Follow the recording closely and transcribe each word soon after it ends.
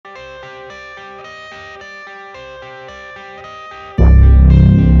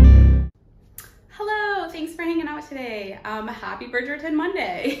today. Happy Bridgerton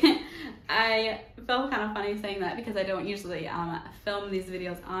Monday. I felt kind of funny saying that because I don't usually film these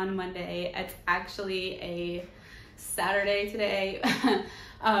videos on Monday. It's actually a Saturday today.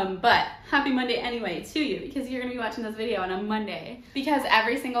 But happy Monday anyway to you, because you're gonna be watching this video on a Monday. Because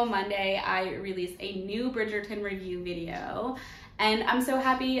every single Monday I release a new Bridgerton review video. And I'm so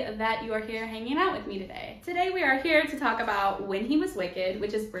happy that you are here hanging out with me today. Today we are here to talk about When He Was Wicked,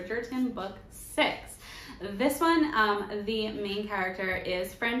 which is Bridgerton book 6. This one, the main character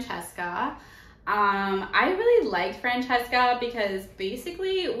is Francesca. I really liked Francesca because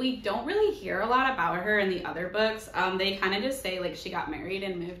basically we don't really hear a lot about her in the other books. They kind of just say like she got married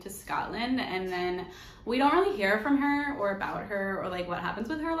and moved to Scotland, and then we don't really hear from her or about her or like what happens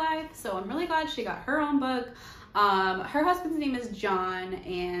with her life. So I'm really glad she got her own book. Her husband's name is John,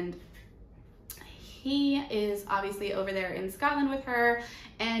 and he is obviously over there in Scotland with her,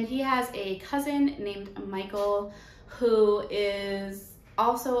 and he has a cousin named Michael who is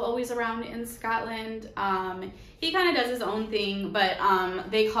also always around in Scotland. He kind of does his own thing, but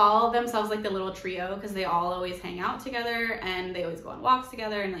they call themselves like the little trio because they all always hang out together and they always go on walks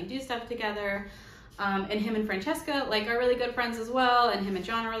together and like do stuff together. And him and Francesca like are really good friends as well, and him and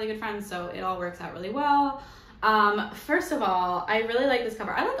John are really good friends, so it all works out really well. First of all, I really like this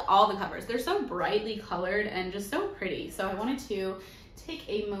cover. I like all the covers. They're so brightly colored and just so pretty. So I wanted to take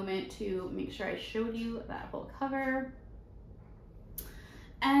a moment to make sure I showed you that whole cover.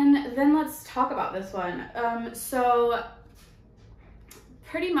 And then let's talk about this one. So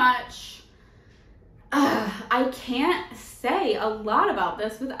pretty much, I can't say a lot about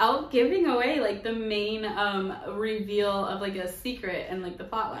this without giving away like the main reveal of like a secret and like the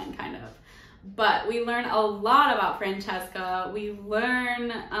plot line kind of. But we learn a lot about Francesca. We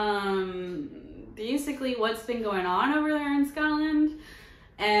learn basically what's been going on over there in Scotland.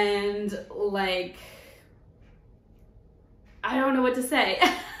 And like, I don't know what to say.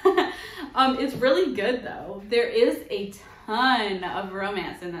 It's really good though. There is a ton of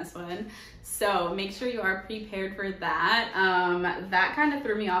romance in this one. So make sure you are prepared for that. That kind of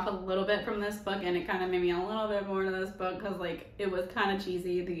threw me off a little bit from this book, and it kind of made me a little bit more to this book because like it was kind of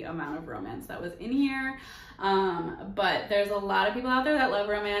cheesy, the amount of romance that was in here. But there's a lot of people out there that love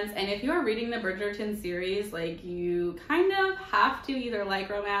romance, and if you are reading the Bridgerton series, like you kind of have to either like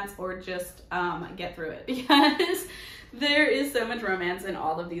romance or just get through it, because there is so much romance in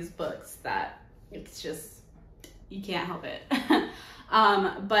all of these books that it's just, you can't help it.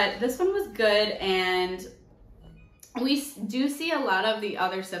 But this one was good, and we do see a lot of the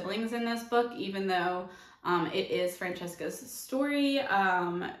other siblings in this book, even though it is Francesca's story.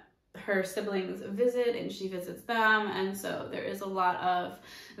 Her siblings visit and she visits them, and so there is a lot of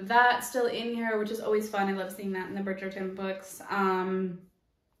that still in here, which is always fun. I love seeing that in the Bridgerton books.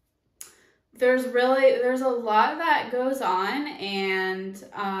 There's a lot that goes on, and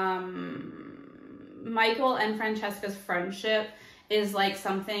Michael and Francesca's friendship is like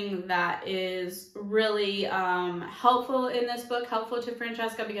something that is really helpful in this book, helpful to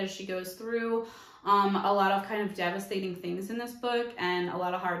Francesca, because she goes through a lot of kind of devastating things in this book and a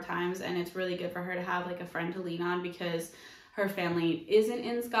lot of hard times, and it's really good for her to have like a friend to lean on, because her family isn't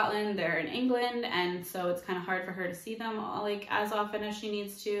in Scotland, they're in England, and so it's kind of hard for her to see them like as often as she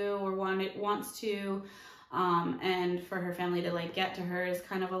needs to or wants to. And for her family to like get to her is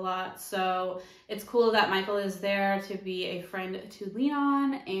kind of a lot. So it's cool that Michael is there to be a friend to lean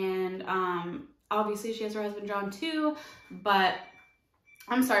on, and obviously she has her husband John too, but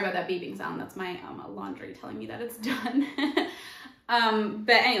I'm sorry about that beeping sound. That's my laundry telling me that it's done.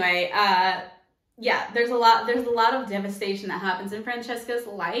 But anyway, yeah, there's a lot of devastation that happens in Francesca's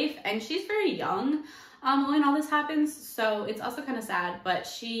life, and she's very young when all this happens, so it's also kind of sad, but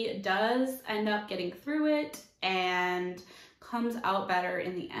she does end up getting through it and comes out better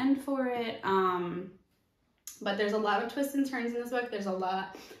in the end for it. But there's a lot of twists and turns in this book. There's a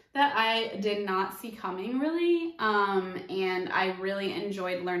lot that I did not see coming, really, and I really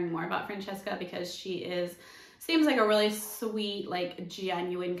enjoyed learning more about Francesca, because she seems like a really sweet, like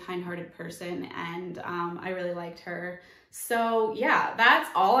genuine, kind-hearted person, and I really liked her. So yeah, that's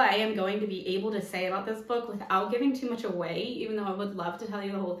all I am going to be able to say about this book without giving too much away, even though I would love to tell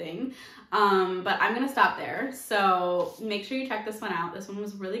you the whole thing. But I'm gonna stop there. So make sure you check this one out. This one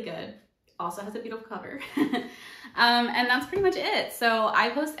was really good. Also has a beautiful cover. And that's pretty much it. So I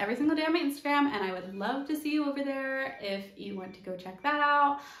post every single day on my Instagram, and I would love to see you over there if you want to go check that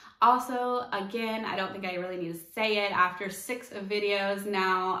out. Also, again, I don't think I really need to say it after 6 videos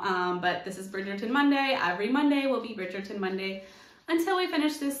now, but this is Bridgerton Monday. Every Monday will be Bridgerton Monday until we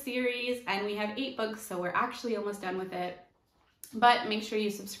finish this series, and we have 8 books, so we're actually almost done with it. But make sure you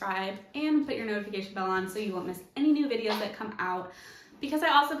subscribe and put your notification bell on so you won't miss any new videos that come out, because I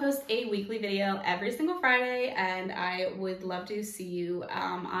also post a weekly video every single Friday, and I would love to see you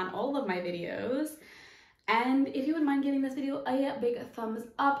on all of my videos. And if you wouldn't mind giving this video a big thumbs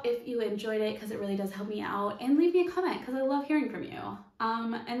up if you enjoyed it, because it really does help me out, and leave me a comment because I love hearing from you.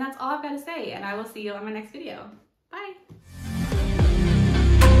 And that's all I've got to say, and I will see you on my next video. Bye!